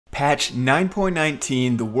Patch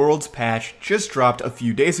 9.19, the world's patch, just dropped a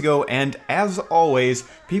few days ago, and as always,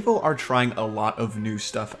 people are trying a lot of new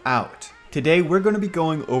stuff out. Today, we're going to be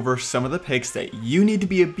going over some of the picks that you need to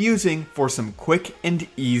be abusing for some quick and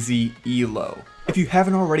easy elo. If you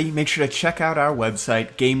haven't already, make sure to check out our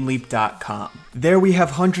website, GameLeap.com. There we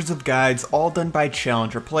have hundreds of guides, all done by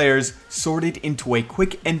challenger players, sorted into a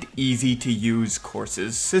quick and easy to use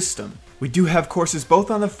courses system. We do have courses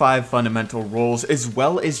both on the 5 fundamental roles as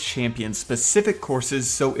well as champion specific courses,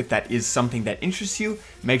 so if that is something that interests you,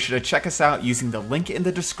 make sure to check us out using the link in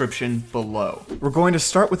the description below. We're going to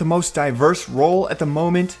start with the most diverse role at the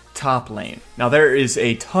moment, top lane. Now there is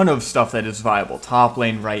a ton of stuff that is viable top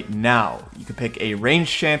lane right now. You could pick a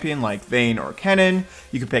ranged champion like Vayne or Kennen,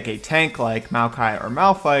 you could pick a tank like Maokai or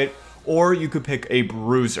Malphite, or you could pick a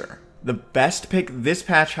bruiser. The best pick this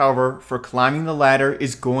patch, however, for climbing the ladder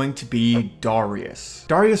is going to be Darius.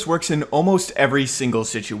 Darius works in almost every single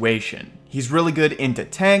situation. He's really good into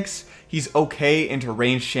tanks, he's okay into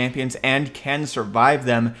ranged champions and can survive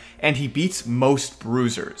them, and he beats most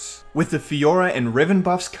bruisers. With the Fiora and Riven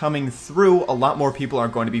buffs coming through, a lot more people are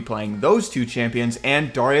going to be playing those two champions,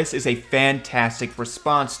 and Darius is a fantastic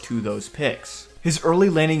response to those picks. His early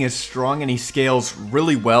laning is strong and he scales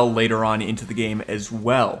really well later on into the game as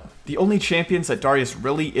well. The only champions that Darius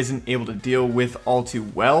really isn't able to deal with all too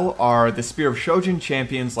well are the Spear of Shojin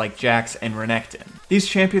champions like Jax and Renekton. These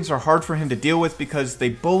champions are hard for him to deal with because they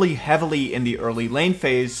bully heavily in the early lane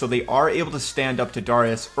phase, so they are able to stand up to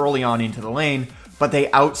Darius early on into the lane, but they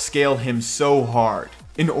outscale him so hard.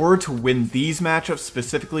 In order to win these matchups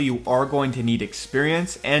specifically, you are going to need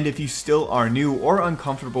experience, and if you still are new or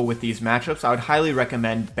uncomfortable with these matchups, I would highly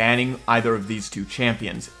recommend banning either of these two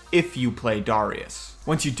champions if you play Darius.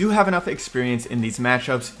 Once you do have enough experience in these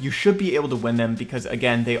matchups, you should be able to win them because,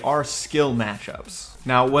 again, they are skill matchups.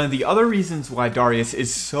 Now, one of the other reasons why Darius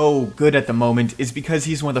is so good at the moment is because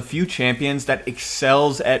he's one of the few champions that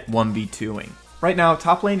excels at 1v2ing. Right now,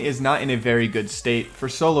 top lane is not in a very good state for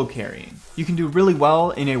solo carrying. You can do really well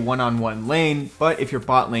in a one-on-one lane, but if your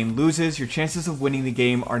bot lane loses, your chances of winning the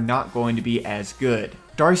game are not going to be as good.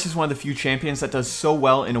 Darius is one of the few champions that does so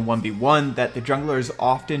well in a 1v1 that the jungler is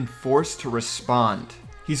often forced to respond.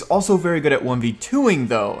 He's also very good at 1v2ing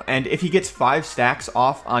though, and if he gets 5 stacks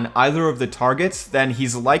off on either of the targets, then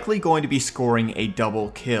he's likely going to be scoring a double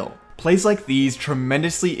kill. Plays like these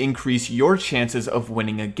tremendously increase your chances of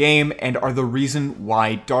winning a game and are the reason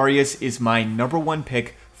why Darius is my #1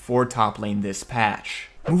 pick for top lane this patch.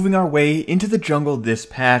 Moving our way into the jungle this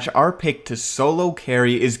patch, our pick to solo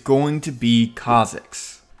carry is going to be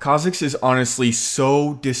Kha'Zix. Kha'Zix is honestly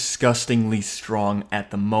so disgustingly strong at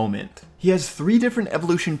the moment. He has 3 different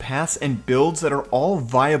evolution paths and builds that are all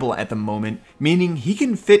viable at the moment, meaning he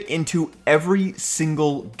can fit into every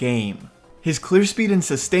single game. His clear speed and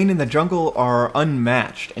sustain in the jungle are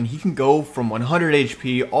unmatched, and he can go from 100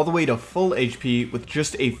 HP all the way to full HP with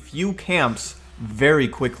just a few camps very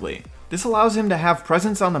quickly. This allows him to have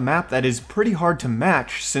presence on the map that is pretty hard to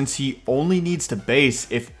match since he only needs to base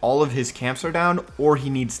if all of his camps are down or he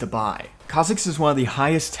needs to buy. Kha'Zix is one of the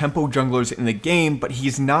highest tempo junglers in the game, but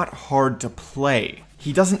he's not hard to play.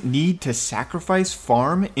 He doesn't need to sacrifice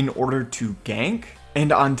farm in order to gank.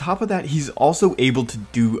 And on top of that, he's also able to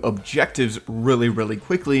do objectives really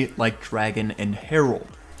quickly, like Dragon and Herald.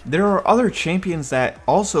 There are other champions that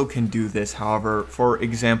also can do this, however, for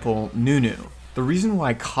example, Nunu. The reason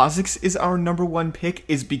why Kha'Zix is our #1 pick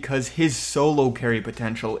is because his solo carry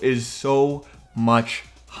potential is so much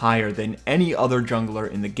higher than any other jungler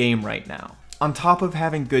in the game right now. On top of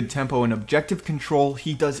having good tempo and objective control,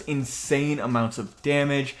 he does insane amounts of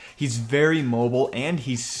damage, he's very mobile, and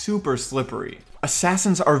he's super slippery.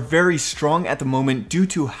 Assassins are very strong at the moment due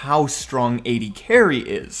to how strong AD carry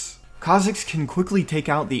is. Kha'Zix can quickly take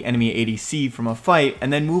out the enemy ADC from a fight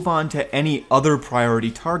and then move on to any other priority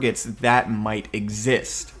targets that might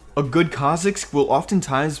exist. A good Kha'Zix will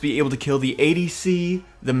oftentimes be able to kill the ADC,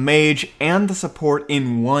 the mage, and the support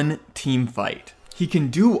in one team fight. He can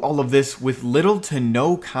do all of this with little to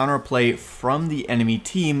no counterplay from the enemy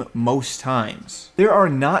team most times. There are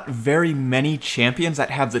not very many champions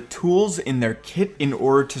that have the tools in their kit in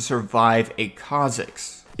order to survive a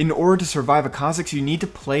Kha'Zix. In order to survive a Kha'Zix, you need to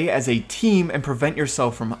play as a team and prevent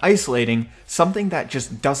yourself from isolating, something that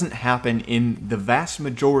just doesn't happen in the vast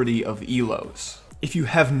majority of elos. If you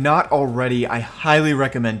have not already, I highly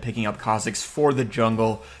recommend picking up Kha'Zix for the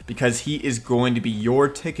jungle because he is going to be your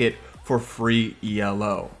ticket for free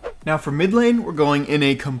ELO. Now for mid lane, we're going in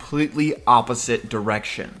a completely opposite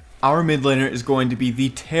direction. Our mid laner is going to be the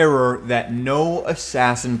terror that no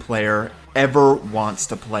assassin player ever wants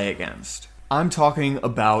to play against. I'm talking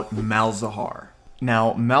about Malzahar.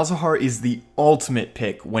 Now, Malzahar is the ultimate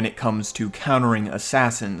pick when it comes to countering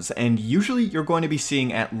assassins, and usually you're going to be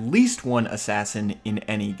seeing at least one assassin in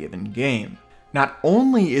any given game. Not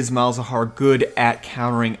only is Malzahar good at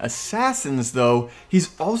countering assassins though,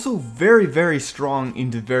 he's also very strong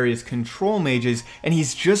into various control mages, and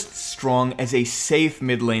he's just strong as a safe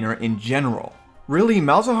mid laner in general. Really,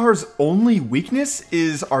 Malzahar's only weakness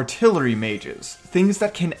is artillery mages, things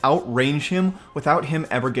that can outrange him without him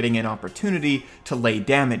ever getting an opportunity to lay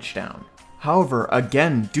damage down. However,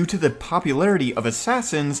 again, due to the popularity of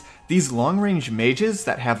assassins, these long-range mages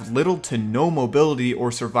that have little to no mobility or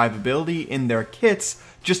survivability in their kits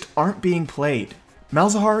just aren't being played.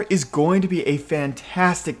 Malzahar is going to be a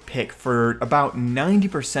fantastic pick for about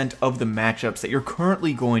 90% of the matchups that you're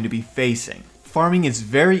currently going to be facing. Farming is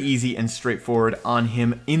very easy and straightforward on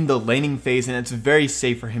him in the laning phase, and it's very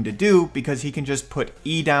safe for him to do because he can just put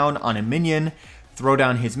E down on a minion, throw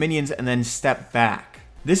down his minions, and then step back.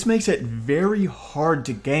 This makes it very hard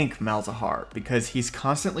to gank Malzahar because he's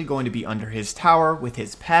constantly going to be under his tower with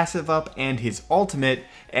his passive up and his ultimate,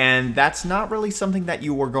 and that's not really something that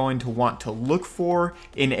you are going to want to look for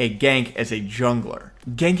in a gank as a jungler.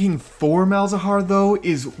 Ganking for Malzahar though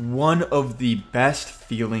is one of the best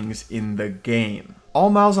feelings in the game.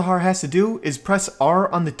 All Malzahar has to do is press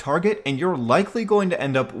R on the target and you're likely going to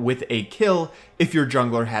end up with a kill if your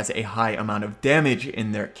jungler has a high amount of damage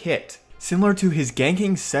in their kit. Similar to his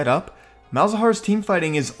ganking setup, Malzahar's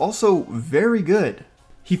teamfighting is also very good.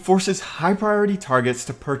 He forces high priority targets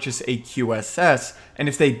to purchase a QSS, and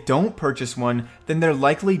if they don't purchase one, then they're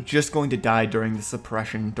likely just going to die during the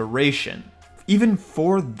suppression duration. Even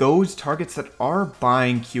for those targets that are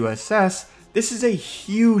buying QSS, this is a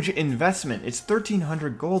huge investment. It's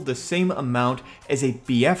 1300 gold, the same amount as a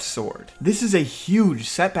BF sword. This is a huge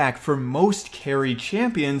setback for most carry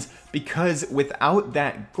champions because without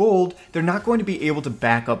that gold, they're not going to be able to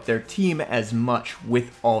back up their team as much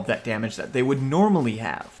with all of that damage that they would normally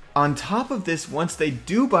have. On top of this, once they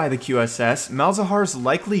do buy the QSS, Malzahar's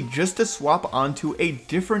likely just to swap onto a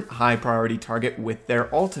different high priority target with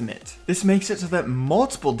their ultimate. This makes it so that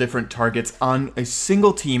multiple different targets on a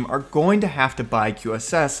single team are going to have to buy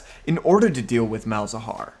QSS in order to deal with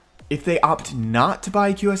Malzahar. If they opt not to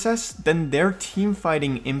buy QSS, then their team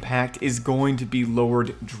fighting impact is going to be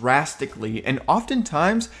lowered drastically, and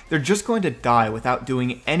oftentimes they're just going to die without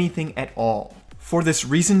doing anything at all. For this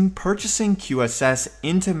reason, purchasing QSS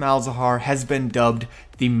into Malzahar has been dubbed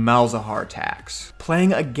the Malzahar tax.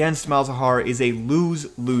 Playing against Malzahar is a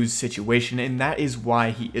lose-lose situation, and that is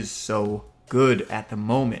why he is so good at the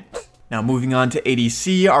moment. Now moving on to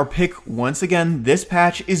ADC, our pick once again this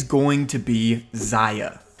patch is going to be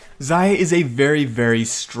Xayah. Xayah is a very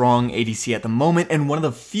strong ADC at the moment, and one of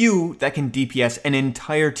the few that can DPS an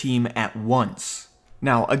entire team at once.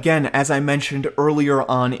 Now, again, as I mentioned earlier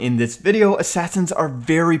on in this video, assassins are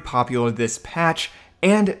very popular this patch,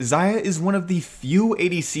 and Xayah is one of the few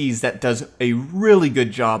ADCs that does a really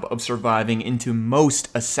good job of surviving into most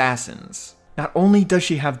assassins. Not only does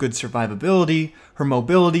she have good survivability, her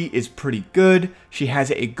mobility is pretty good, she has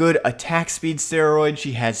a good attack speed steroid,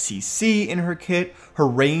 she has CC in her kit, her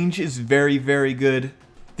range is very good.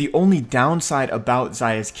 The only downside about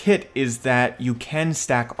Xayah's kit is that you can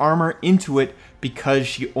stack armor into it because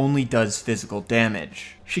she only does physical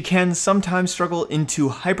damage. She can sometimes struggle into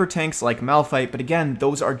hyper tanks like Malphite, but again,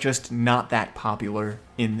 those are just not that popular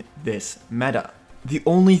in this meta. The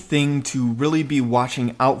only thing to really be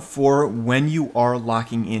watching out for when you are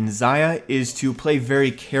locking in Xayah is to play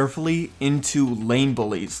very carefully into lane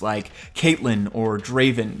bullies like Caitlyn or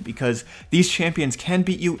Draven, because these champions can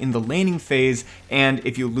beat you in the laning phase, and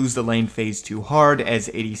if you lose the lane phase too hard as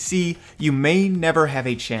ADC, you may never have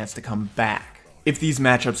a chance to come back. If these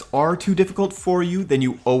matchups are too difficult for you, then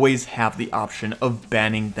you always have the option of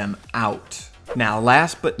banning them out. Now,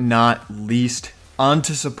 last but not least,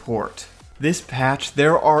 onto support. This patch,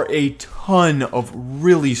 there are a ton of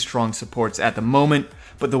really strong supports at the moment,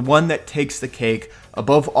 but the one that takes the cake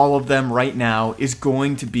above all of them right now is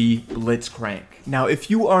going to be Blitzcrank. Now, if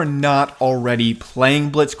you are not already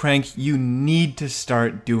playing Blitzcrank, you need to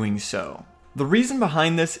start doing so. The reason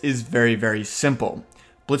behind this is very simple.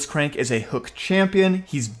 Blitzcrank is a hook champion.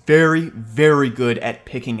 He's very good at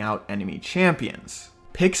picking out enemy champions.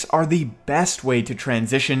 Picks are the best way to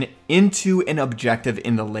transition into an objective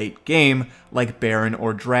in the late game, like Baron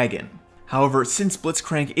or Dragon. However, since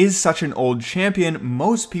Blitzcrank is such an old champion,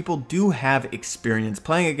 most people do have experience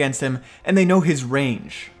playing against him, and they know his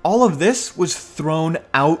range. All of this was thrown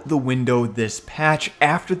out the window this patch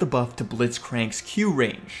after the buff to Blitzcrank's Q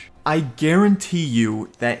range. I guarantee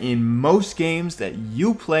you that in most games that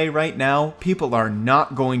you play right now, people are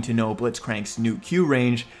not going to know Blitzcrank's new Q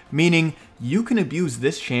range, meaning you can abuse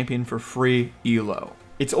this champion for free ELO.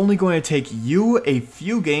 It's only going to take you a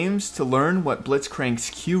few games to learn what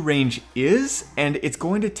Blitzcrank's Q range is, and it's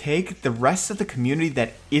going to take the rest of the community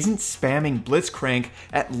that isn't spamming Blitzcrank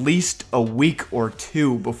at least a week or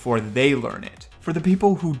two before they learn it. For the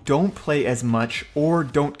people who don't play as much or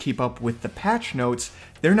don't keep up with the patch notes,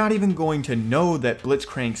 they're not even going to know that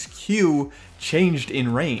Blitzcrank's Q changed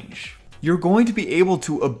in range. You're going to be able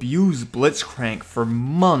to abuse Blitzcrank for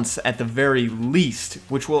months at the very least,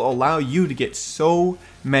 which will allow you to get so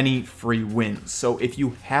many free wins. So if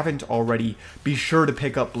you haven't already, be sure to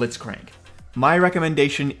pick up Blitzcrank. My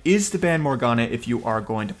recommendation is to ban Morgana if you are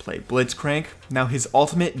going to play Blitzcrank. Now his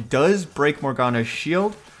ultimate does break Morgana's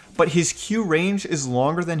shield, but his Q range is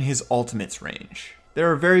longer than his ultimate's range. There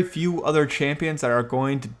are very few other champions that are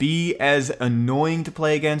going to be as annoying to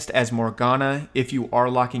play against as Morgana if you are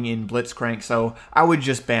locking in Blitzcrank, so I would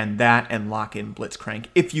just ban that and lock in Blitzcrank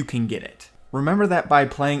if you can get it. Remember that by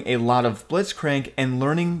playing a lot of Blitzcrank and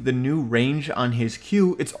learning the new range on his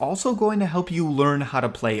Q, it's also going to help you learn how to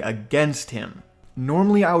play against him.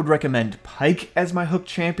 Normally I would recommend Pyke as my hook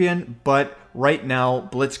champion, but right now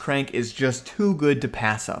Blitzcrank is just too good to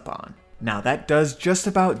pass up on. Now that does just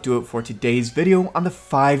about do it for today's video on the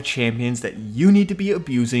 5 champions that you need to be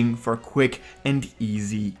abusing for quick and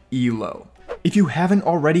easy ELO. If you haven't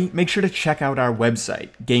already, make sure to check out our website,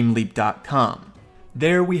 GameLeap.com.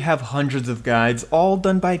 There we have hundreds of guides, all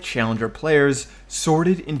done by challenger players,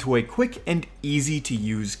 sorted into a quick and easy to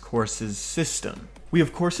use courses system. We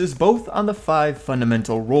have courses both on the 5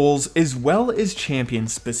 fundamental roles as well as champion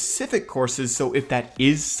specific courses, so if that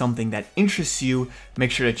is something that interests you, make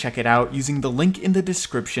sure to check it out using the link in the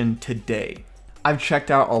description today. I've checked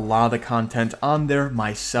out a lot of the content on there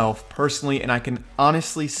myself personally, and I can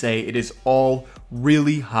honestly say it is all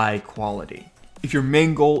really high quality. If your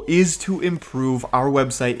main goal is to improve, our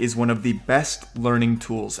website is one of the best learning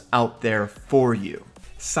tools out there for you.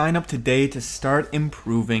 Sign up today to start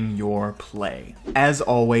improving your play. As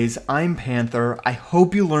always, I'm Panther. I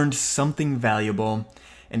hope you learned something valuable,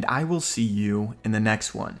 and I will see you in the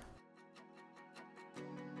next one.